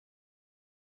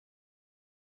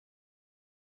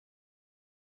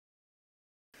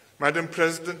Madam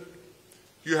President,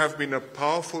 you have been a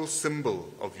powerful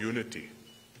symbol of unity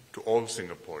to all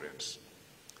Singaporeans.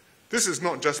 This is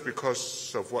not just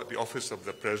because of what the office of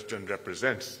the President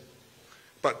represents,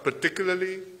 but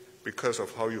particularly because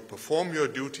of how you perform your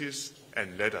duties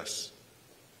and led us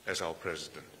as our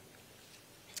President.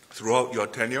 Throughout your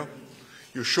tenure,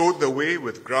 you showed the way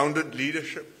with grounded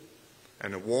leadership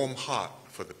and a warm heart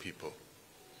for the people.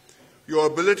 Your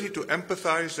ability to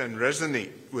empathize and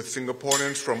resonate with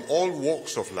Singaporeans from all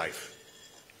walks of life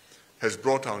has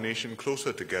brought our nation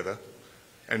closer together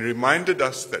and reminded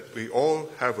us that we all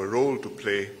have a role to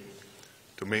play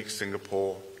to make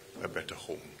Singapore a better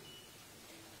home.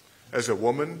 As a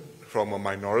woman from a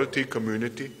minority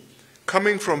community,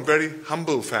 coming from very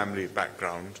humble family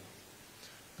background,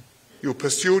 you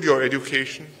pursued your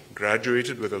education,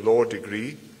 graduated with a law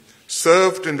degree,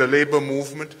 served in the labor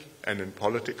movement and in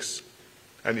politics,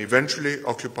 and eventually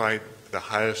occupied the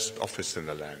highest office in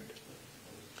the land.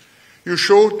 You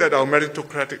showed that our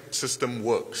meritocratic system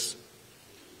works,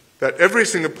 that every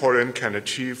Singaporean can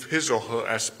achieve his or her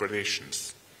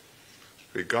aspirations,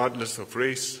 regardless of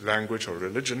race, language, or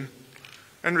religion,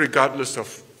 and regardless of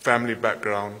family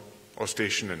background or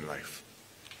station in life.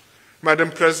 Madam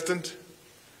President,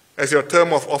 as your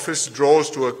term of office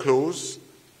draws to a close,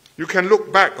 you can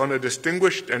look back on a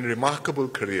distinguished and remarkable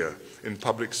career in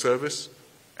public service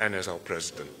and as our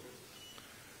President.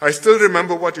 I still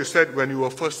remember what you said when you were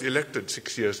first elected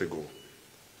 6 years ago.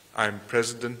 I'm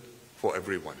President for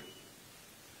everyone.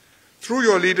 Through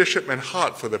your leadership and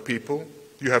heart for the people,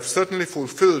 you have certainly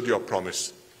fulfilled your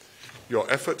promise. Your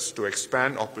efforts to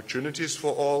expand opportunities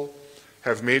for all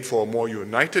have made for a more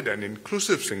united and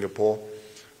inclusive Singapore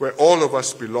where all of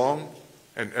us belong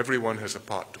and everyone has a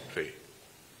part to play.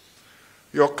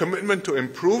 Your commitment to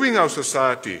improving our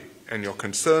society and your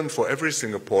concern for every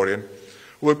Singaporean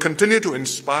will continue to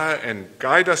inspire and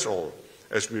guide us all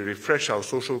as we refresh our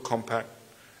social compact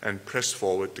and press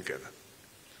forward together.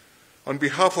 On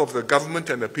behalf of the government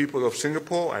and the people of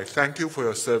Singapore, I thank you for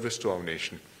your service to our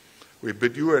nation. We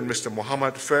bid you and Mr.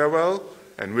 Mohammed farewell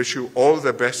and wish you all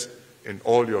the best in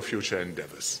all your future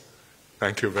endeavors.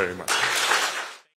 Thank you very much.